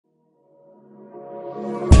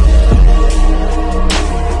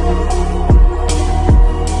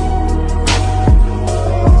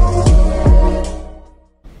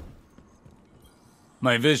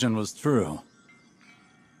My vision was true.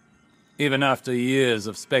 Even after years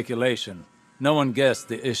of speculation, no one guessed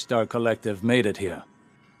the Ishtar Collective made it here,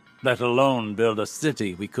 let alone build a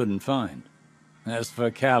city we couldn't find. As for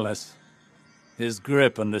Callus, his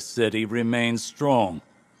grip on the city remains strong,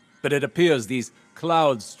 but it appears these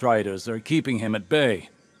Cloud Striders are keeping him at bay.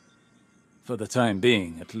 For the time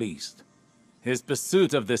being, at least. His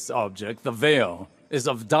pursuit of this object, the Veil, is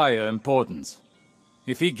of dire importance.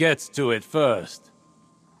 If he gets to it first,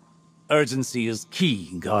 urgency is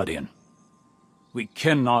key, Guardian. We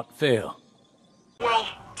cannot fail. Well,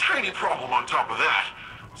 tiny problem on top of that.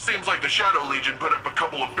 Seems like the Shadow Legion put up a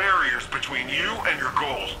couple of barriers between you and your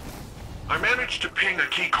goal. I managed to ping a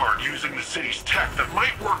keycard using the city's tech that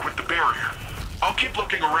might work with the barrier. I'll keep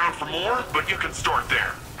looking around for more, but you can start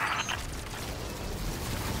there.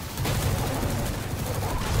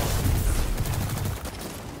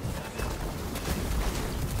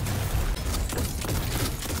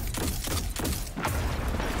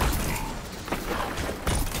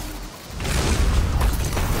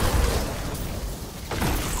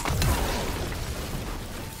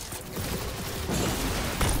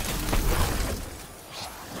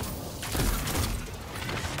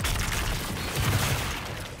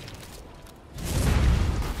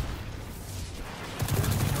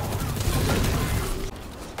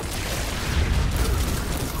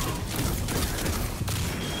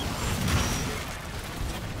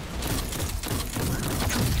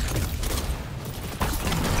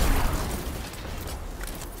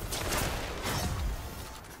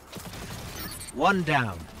 One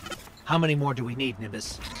down. How many more do we need,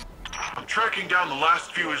 Nimbus? I'm tracking down the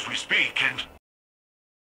last few as we speak, and...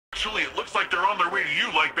 actually, it looks like they're on their way to you,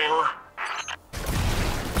 Lightbearer.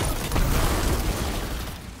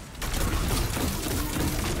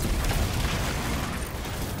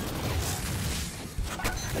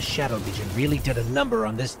 The Shadow Legion really did a number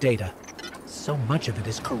on this data. So much of it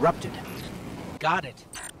is corrupted. Got it.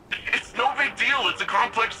 It's no big deal, it's a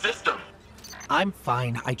complex system. I'm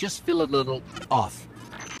fine, I just feel a little off.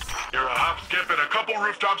 You're a hop, skip, and a couple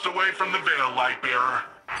rooftops away from the Veil, Lightbearer.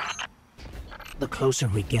 The closer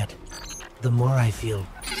we get, the more I feel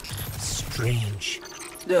strange.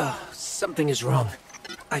 Ugh, something is wrong.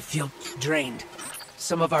 I feel drained.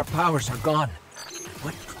 Some of our powers are gone.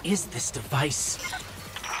 What is this device?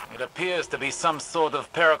 It appears to be some sort of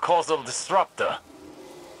paracausal disruptor.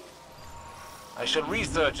 I shall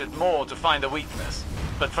research it more to find a weakness.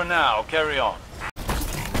 But for now, carry on.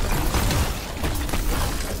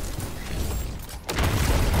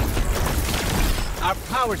 Our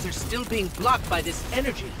powers are still being blocked by this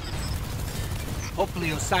energy.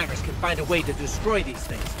 Hopefully Osiris can find a way to destroy these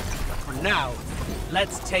things. But for now,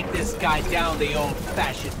 let's take this guy down the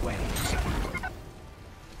old-fashioned way.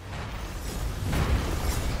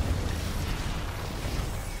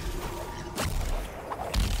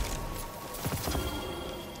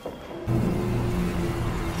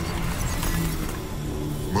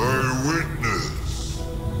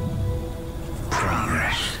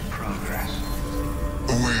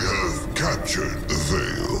 Captured the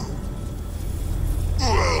Veil.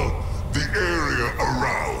 Well, the area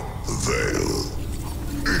around the Veil.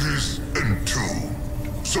 It is entombed,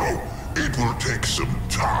 so it will take some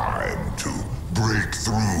time to break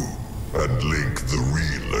through and link the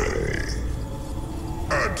relay.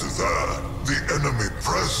 Add to that the enemy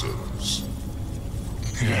presence.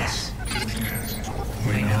 Yes.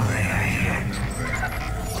 We know they are here.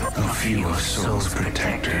 A few of Soul's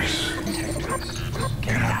protectors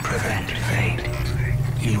cannot prevent fate.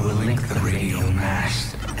 You will link the radio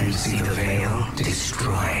mast and see the Veil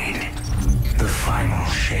destroyed. The final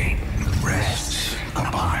shape rests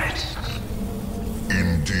upon it.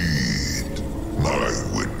 Indeed, my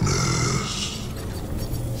witness.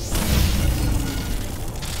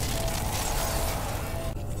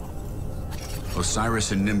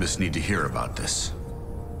 Osiris and Nimbus need to hear about this.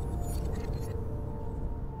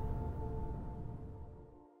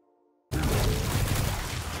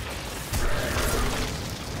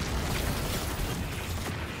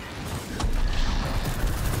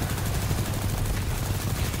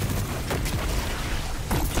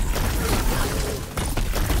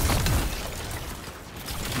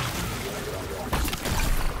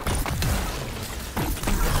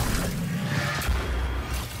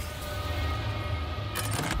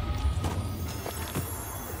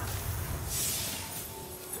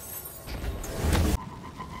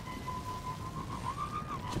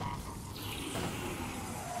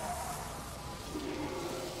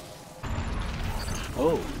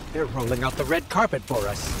 Oh, they're rolling out the red carpet for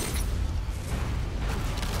us.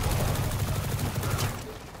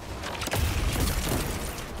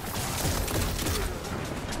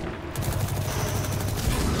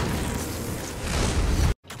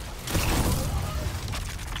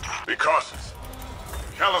 Be cautious.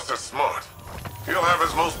 Callus is smart. He'll have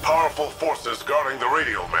his most powerful forces guarding the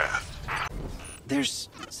radial mast. There's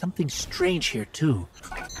something strange here, too.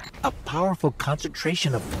 A powerful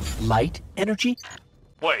concentration of light energy?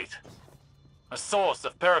 Wait. A source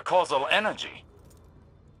of paracausal energy.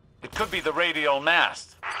 It could be the radial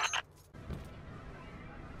mast.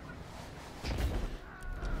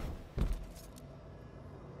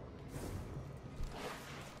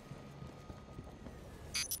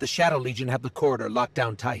 The Shadow Legion have the corridor locked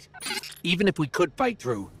down tight. Even if we could fight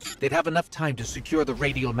through, they'd have enough time to secure the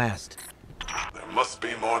radial mast. There must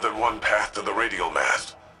be more than one path to the radial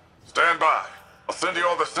mast. Stand by. I'll send you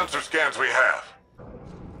all the sensor scans we have.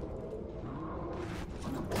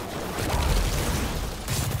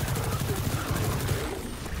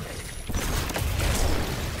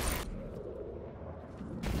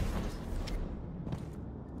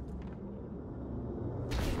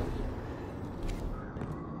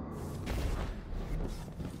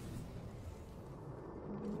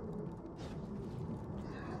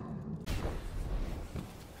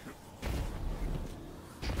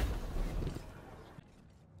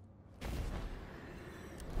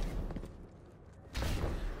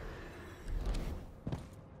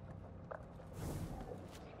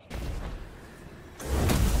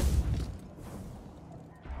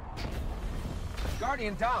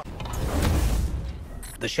 Guardian down!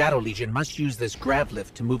 The Shadow Legion must use this grav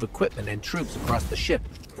lift to move equipment and troops across the ship.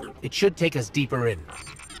 It should take us deeper in.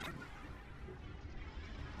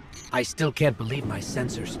 I still can't believe my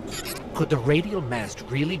sensors. Could the radial mast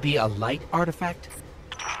really be a light artifact?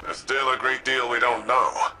 There's still a great deal we don't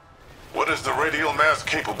know. What is the radial mast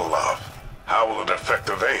capable of? How will it affect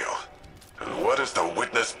the Veil? And what is the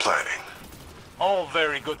Witness planning? All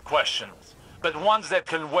very good questions, but ones that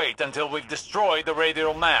can wait until we've destroyed the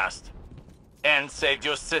radial mast. And saved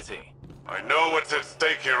your city. I know what's at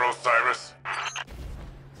stake here, Osiris.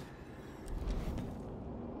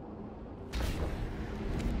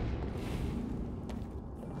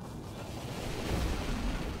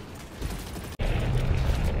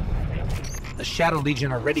 The Shadow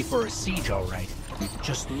Legion are ready for a siege, all right.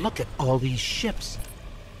 Just look at all these ships.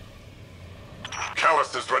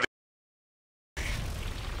 Callus is ready.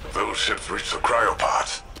 If those ships reach the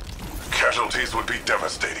cryopods, casualties would be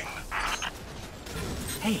devastating.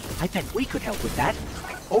 Hey, I bet we could help with that.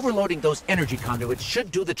 Overloading those energy conduits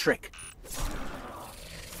should do the trick.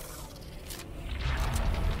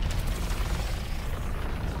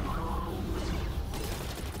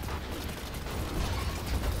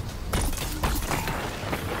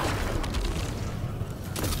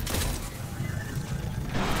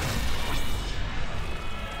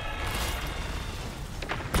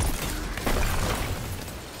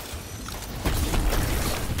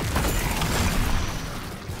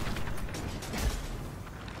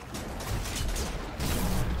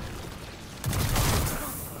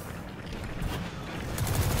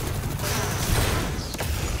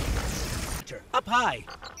 Up high.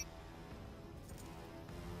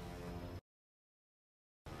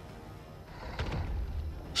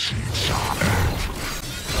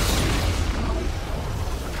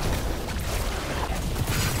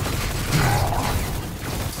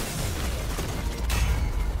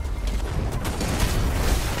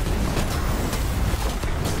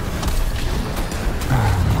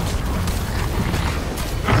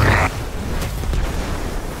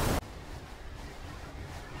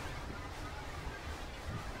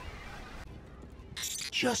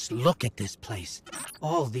 Just look at this place.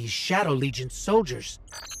 All these Shadow Legion soldiers.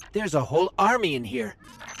 There's a whole army in here.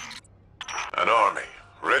 An army,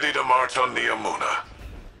 ready to march on Neomuna.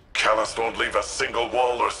 Callus won't leave a single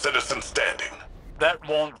wall or citizen standing. That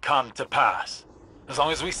won't come to pass, as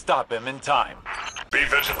long as we stop him in time. Be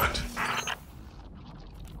vigilant.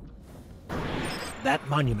 That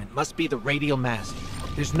monument must be the radial mast.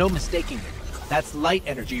 There's no mistaking it. That's light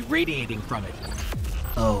energy radiating from it.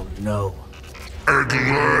 Oh no. At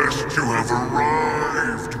last you have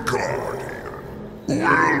arrived, Guardian.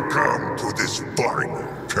 Welcome to this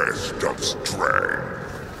final test of strength.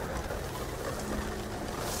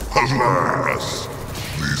 Alas,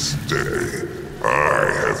 this day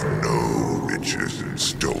I have no riches in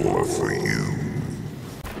store for you.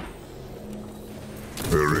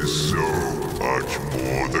 There is so much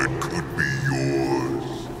more that could be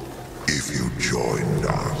yours if you joined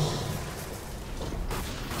us.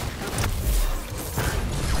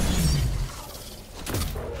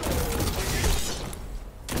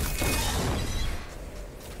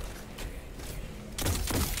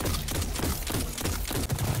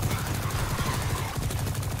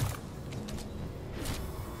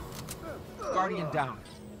 Guardian down.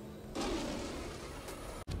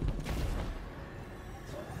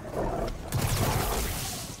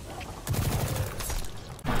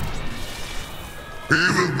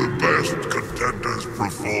 Even the best contender's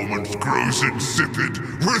performance grows insipid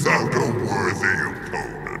without a worthy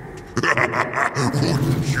opponent.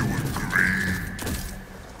 Wouldn't you agree?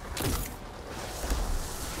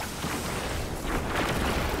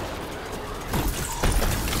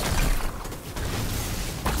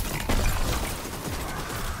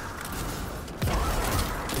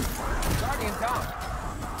 Guardian down.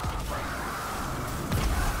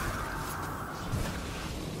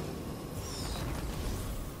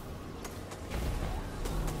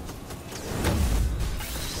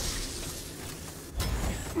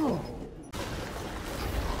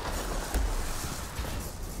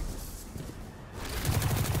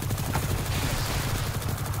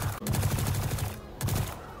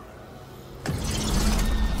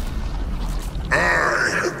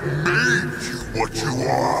 What you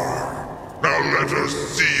are. Now let us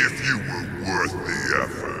see if you were worth the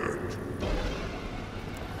effort.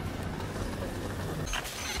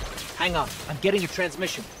 Hang on, I'm getting a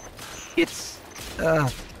transmission. It's, a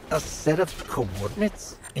set of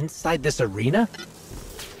coordinates inside this arena?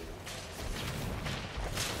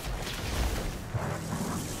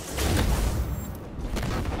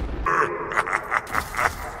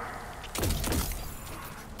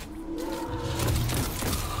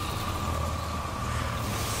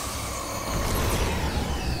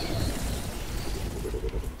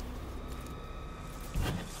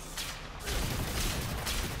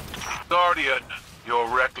 Guardian, your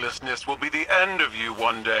recklessness will be the end of you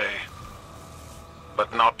one day.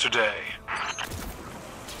 But not today.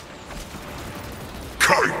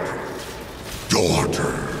 Kite!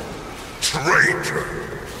 Daughter! Traitor!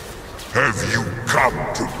 Have you come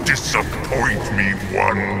to disappoint me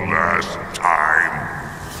one last time?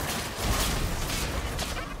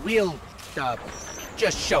 We'll,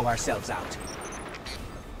 just show ourselves out.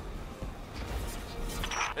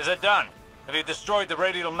 Is it done? Have you destroyed the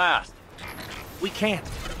radial mast? We can't.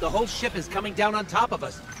 The whole ship is coming down on top of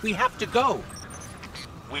us. We have to go.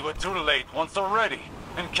 We were too late once already,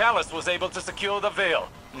 and Callus was able to secure the veil.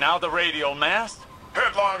 Now the radial mast?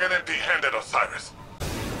 Headlong and empty-handed, Osiris.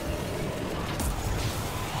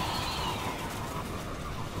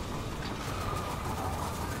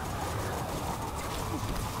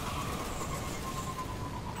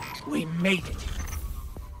 We made it.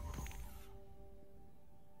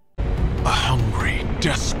 A hungry,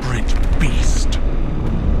 desperate beast.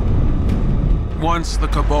 Once the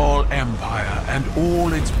Cabal Empire and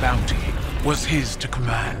all its bounty was his to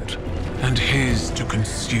command and his to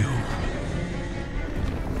consume.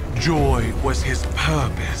 Joy was his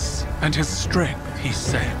purpose and his strength, he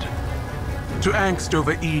said. To angst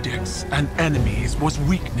over edicts and enemies was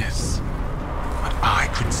weakness. But I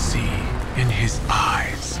could see in his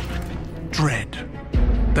eyes dread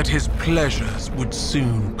that his pleasures would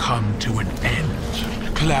soon come to an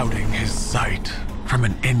end, clouding his sight from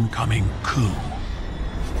an incoming coup.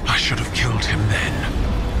 I should have killed him then,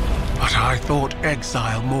 but I thought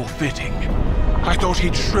exile more fitting. I thought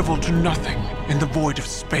he'd shrivel to nothing in the void of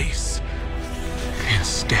space.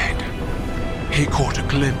 Instead, he caught a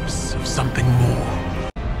glimpse of something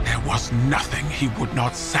more. There was nothing he would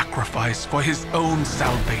not sacrifice for his own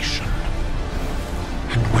salvation.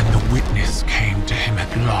 And when the witness came to him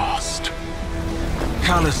at last,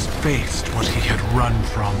 Callus faced what he had run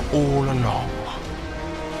from all along.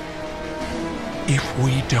 If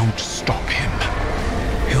we don't stop him,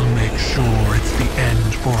 he'll make sure it's the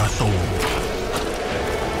end for us all.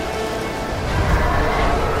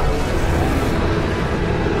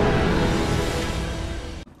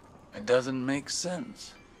 It doesn't make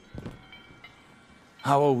sense.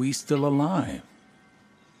 How are we still alive?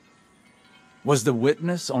 Was the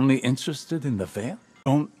witness only interested in the veil?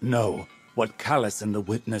 Don't know what Callus and the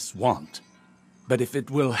witness want, but if it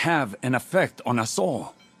will have an effect on us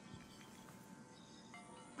all,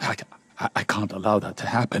 I can't allow that to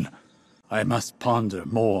happen. I must ponder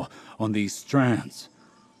more on these strands.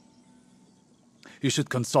 You should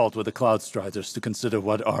consult with the Cloud Striders to consider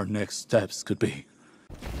what our next steps could be.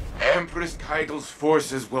 Empress Keitel's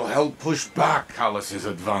forces will help push back Callus's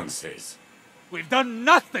advances. We've done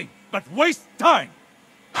nothing but waste time!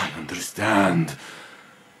 I understand.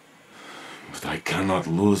 But I cannot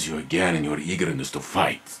lose you again in your eagerness to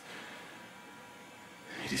fight.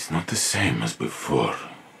 It is not the same as before.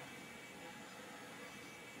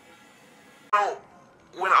 Well,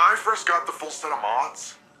 when I first got the full set of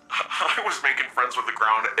mods, I was making friends with the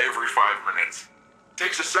ground every 5 minutes.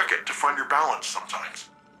 Takes a second to find your balance sometimes.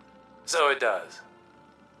 So it does.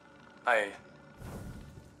 I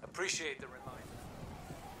appreciate the reminder.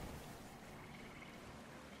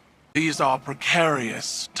 These are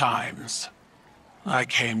precarious times. I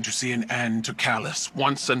came to see an end to Callus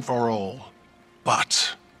once and for all.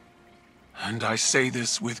 But, and I say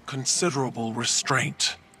this with considerable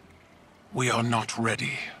restraint, we are not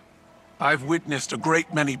ready. I've witnessed a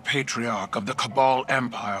great many patriarch of the Cabal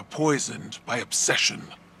Empire poisoned by obsession.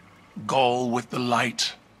 Gaul with the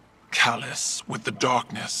light, Callus with the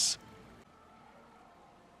darkness.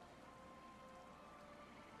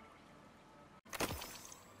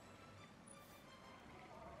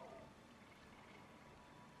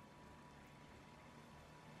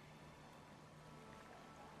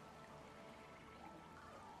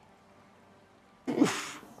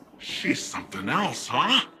 Oof, she's something else,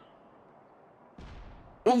 huh?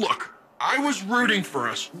 Well, look, I was rooting for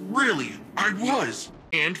us, really, I was.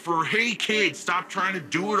 And for, hey kid, stop trying to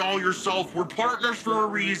do it all yourself, we're partners for a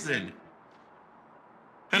reason.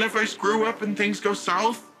 And if I screw up and things go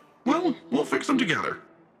south, well, we'll fix them together.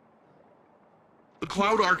 The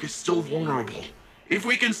Cloud Arc is still vulnerable. If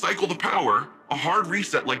we can cycle the power, a hard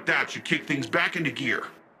reset like that should kick things back into gear.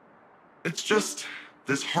 It's just,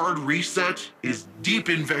 this hard reset is deep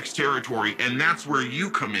in Vex territory, and that's where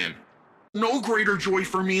you come in. No greater joy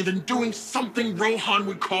for me than doing something Rohan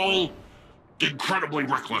would call incredibly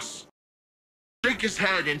reckless. Shake his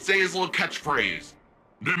head and say his little catchphrase.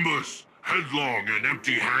 Nimbus, headlong and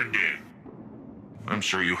empty-handed. I'm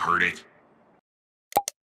sure you heard it.